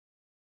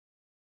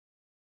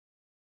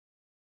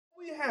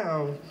We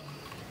have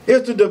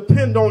is to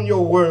depend on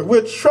your word.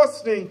 We're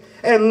trusting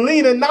and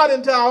leaning not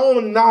into our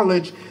own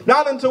knowledge,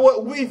 not into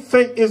what we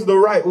think is the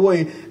right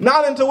way,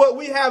 not into what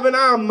we have in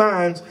our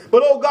minds,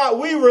 but oh God,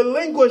 we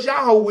relinquish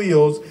our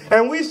wills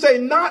and we say,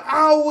 not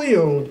our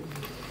will,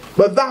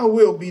 but thy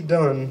will be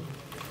done.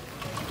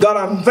 God,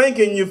 I'm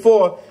thanking you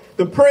for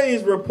the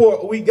praise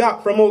report we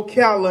got from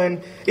Ocala,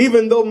 and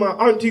even though my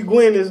Auntie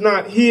Gwen is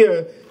not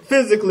here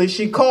physically,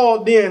 she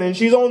called in and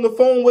she's on the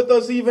phone with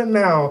us even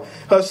now.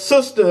 Her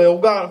sister, oh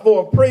God,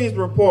 for a praise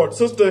report.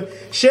 Sister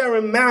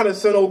Sharon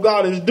Madison, oh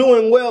God, is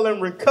doing well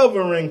and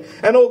recovering.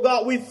 And oh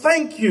God, we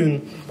thank you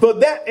for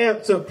that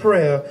answered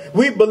prayer.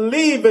 We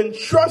believe and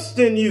trust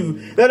in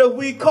you that if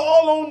we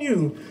call on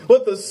you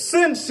with a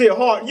sincere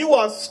heart, you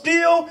are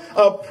still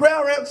a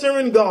prayer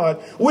answering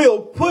God. We'll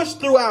push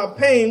through our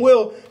pain.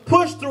 We'll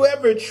push through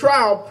every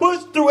trial,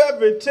 push through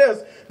every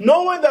test,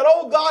 knowing that,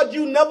 oh God,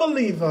 you never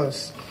leave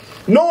us.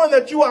 Knowing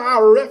that you are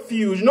our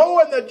refuge,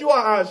 knowing that you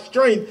are our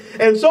strength.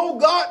 And so,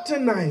 God,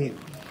 tonight,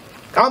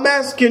 I'm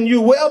asking you,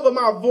 wherever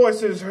my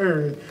voice is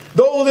heard,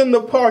 those in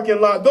the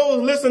parking lot,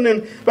 those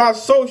listening by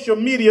social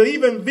media,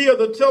 even via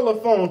the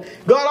telephone,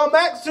 God, I'm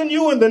asking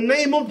you in the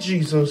name of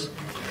Jesus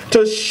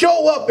to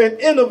show up and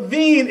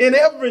intervene in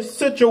every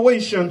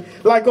situation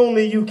like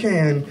only you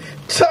can.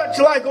 Touch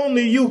like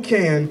only you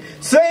can.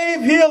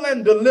 Save, heal,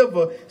 and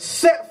deliver.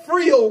 Set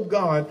free, oh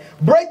God.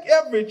 Break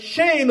every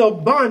chain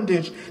of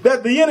bondage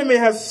that the enemy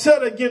has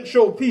set against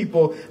your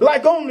people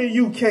like only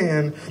you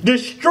can.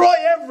 Destroy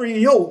every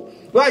yoke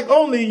like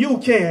only you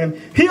can.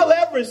 Heal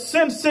every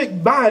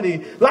sin-sick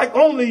body like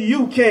only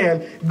you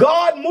can.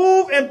 God,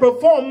 move and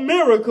perform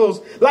miracles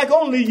like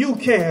only you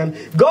can.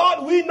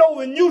 God, we know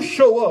when you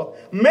show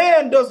up,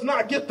 man does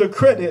not get the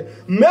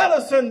credit.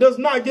 Medicine does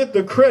not get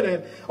the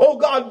credit. Oh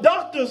God,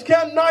 doctors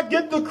cannot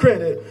get the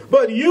credit.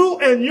 But you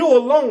and you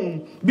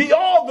alone be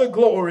all the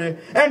glory.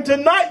 And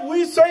tonight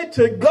we say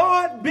to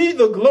God be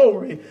the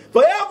glory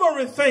for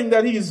everything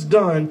that he's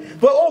done.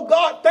 But oh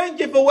God, thank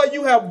you for where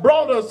you have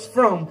brought us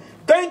from.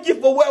 Thank you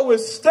for where we're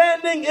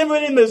standing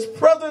even in this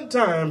present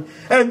time.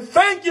 And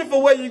thank you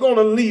for where you're going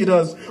to lead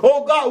us.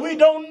 Oh God, we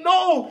don't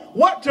know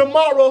what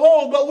tomorrow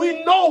holds, but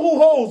we know who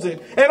holds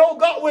it. And oh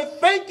God, we're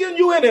thanking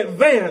you in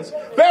advance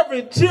for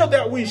every tear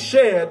that we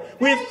shed.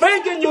 We're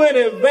thanking you in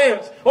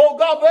advance, oh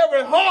God, for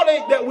every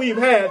heartache that we've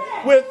had.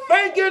 We're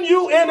thanking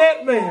you in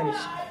advance.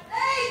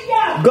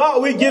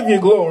 God, we give you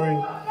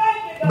glory.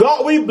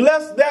 God, we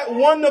bless that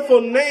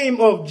wonderful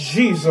name of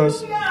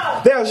Jesus.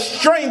 There's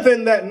strength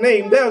in that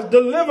name. There's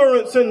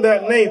deliverance in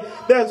that name.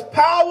 There's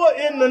power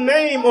in the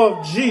name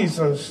of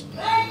Jesus.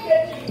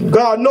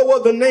 God, no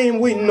other name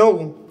we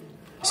know.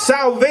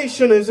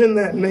 Salvation is in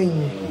that name.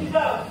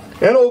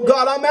 And oh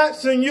God, I'm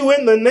asking you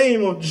in the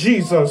name of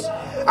Jesus,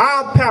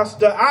 our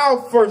pastor,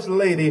 our first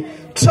lady,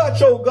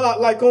 touch, oh God,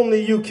 like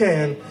only you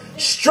can.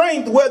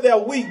 Strength where they're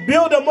weak.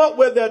 Build them up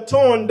where they're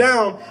torn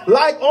down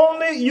like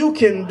only you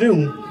can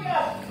do.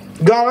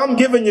 God, I'm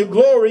giving you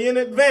glory in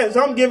advance.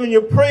 I'm giving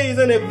you praise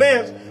in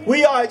advance.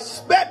 We are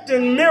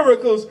expecting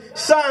miracles,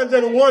 signs,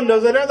 and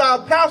wonders. And as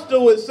our pastor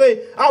would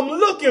say, I'm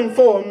looking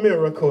for a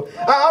miracle.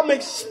 I'm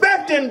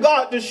expecting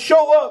God to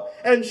show up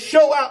and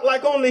show out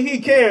like only he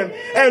can.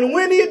 And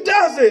when he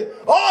does it,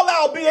 all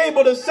I'll be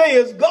able to say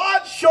is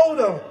God showed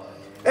up.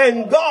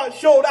 And God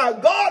showed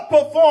out. God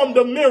performed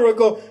a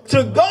miracle.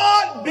 To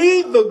God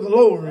be the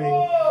glory.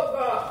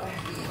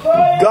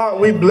 God,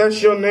 we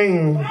bless your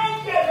name.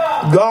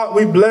 God,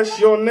 we bless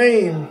your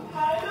name.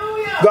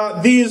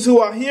 God, these who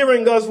are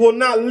hearing us will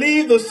not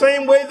leave the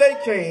same way they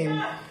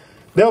came.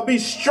 There'll be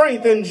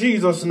strength in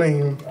Jesus'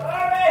 name.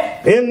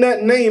 In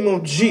that name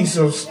of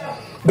Jesus.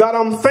 God,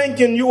 I'm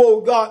thanking you,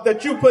 oh God,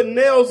 that you put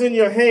nails in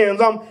your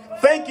hands. I'm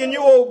thanking you,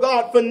 oh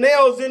God, for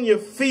nails in your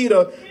feet,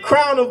 a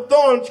crown of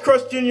thorns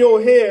crushed in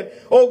your head.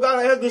 Oh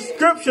God, as the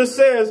scripture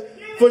says,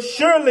 for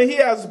surely he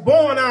has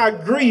borne our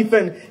grief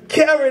and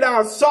carried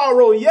our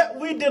sorrow, yet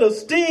we did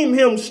esteem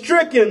him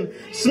stricken,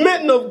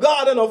 smitten of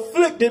God and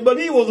afflicted, but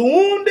he was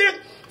wounded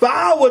for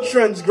our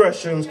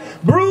transgressions,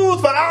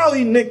 bruised for our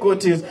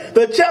iniquities.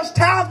 The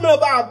chastisement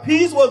of our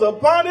peace was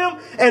upon him,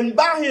 and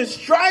by his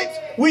stripes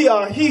we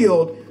are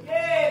healed.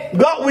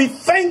 God, we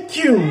thank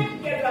you.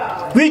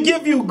 We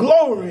give you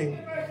glory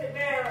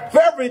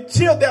for every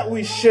tear that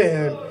we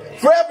shed,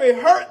 for every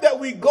hurt that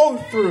we go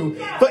through,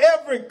 for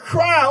every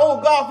cry,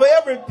 oh God, for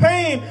every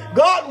pain.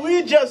 God,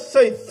 we just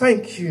say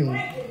thank you.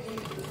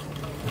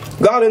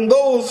 God, and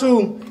those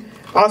who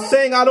are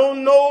saying, I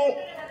don't know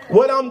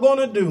what I'm going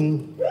to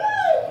do.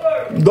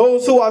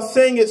 Those who are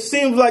saying it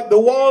seems like the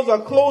walls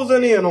are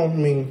closing in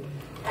on me.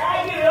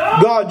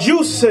 God,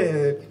 you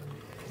said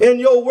in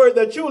your word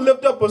that you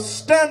lift up a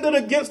standard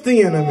against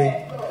the enemy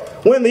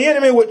when the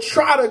enemy would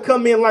try to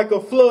come in like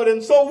a flood.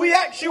 And so we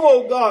ask you,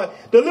 oh God,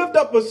 to lift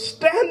up a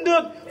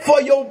standard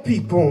for your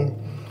people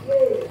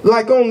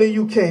like only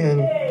you can,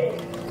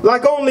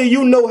 like only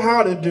you know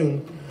how to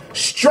do.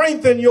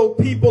 Strengthen your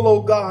people,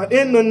 oh God,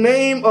 in the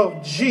name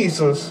of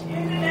Jesus.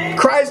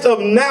 Christ of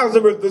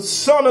Nazareth, the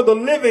Son of the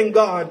living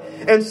God.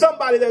 And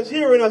somebody that's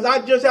hearing us,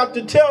 I just have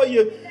to tell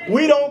you,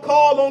 we don't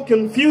call on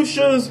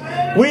Confucius,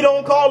 we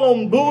don't call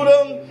on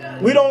Buddha,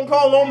 we don't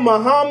call on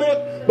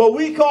Muhammad, but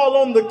we call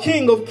on the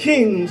King of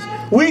Kings.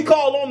 We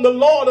call on the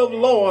Lord of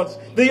Lords,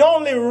 the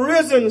only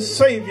risen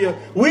Savior.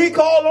 We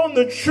call on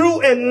the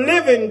true and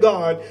living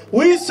God.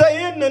 We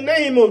say in the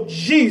name of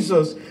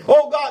Jesus,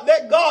 oh God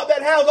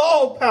that has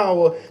all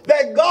power,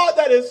 that God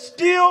that is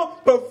still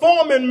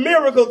performing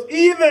miracles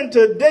even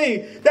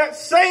today, that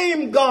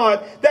same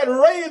God that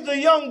raised a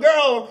young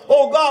girl,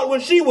 oh God,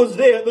 when she was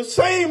there, the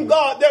same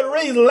God that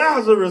raised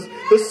Lazarus,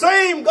 the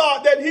same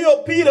God that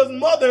healed Peter's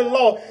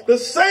mother-in-law, the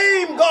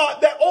same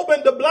God that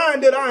opened the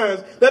blinded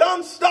eyes, that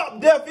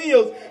unstopped deaf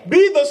ears,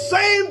 be the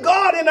same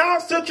God in our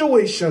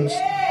situations.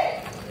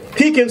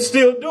 He can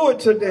still do it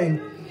today.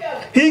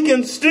 He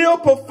can still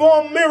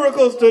perform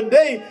miracles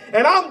today.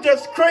 And I'm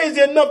just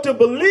crazy enough to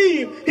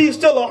believe he's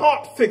still a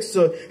heart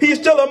fixer. He's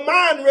still a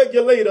mind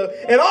regulator.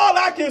 And all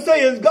I can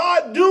say is,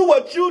 God, do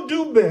what you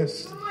do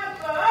best.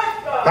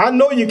 I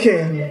know you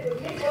can.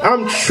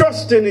 I'm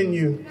trusting in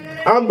you.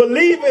 I'm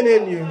believing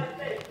in you.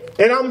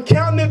 And I'm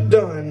counting it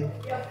done.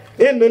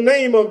 In the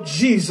name of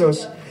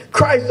Jesus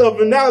Christ of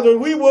Nazareth,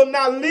 we will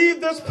not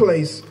leave this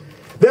place.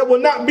 There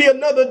will not be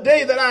another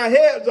day that our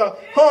heads are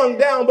hung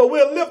down, but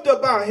we'll lift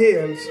up our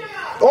heads.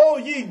 O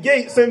ye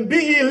gates, and be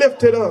ye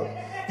lifted up,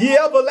 ye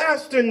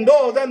everlasting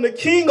doors, and the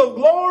King of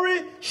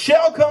glory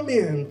shall come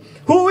in.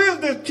 Who is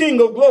this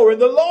King of glory?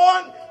 The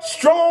Lord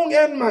strong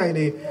and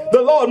mighty,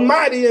 the Lord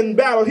mighty in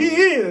battle. He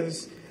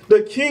is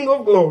the King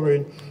of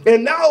glory.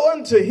 And now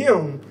unto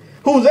him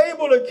who's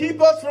able to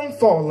keep us from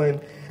falling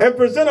and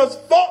present us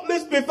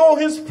faultless before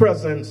his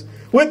presence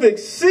with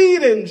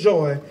exceeding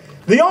joy,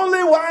 the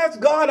only wise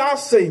God, our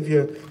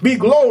Savior, be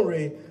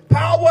glory,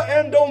 power,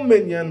 and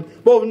dominion,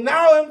 both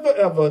now and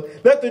forever.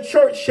 Let the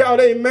church shout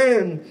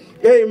amen,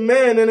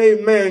 amen, and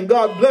amen.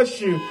 God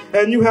bless you,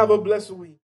 and you have a blessed week.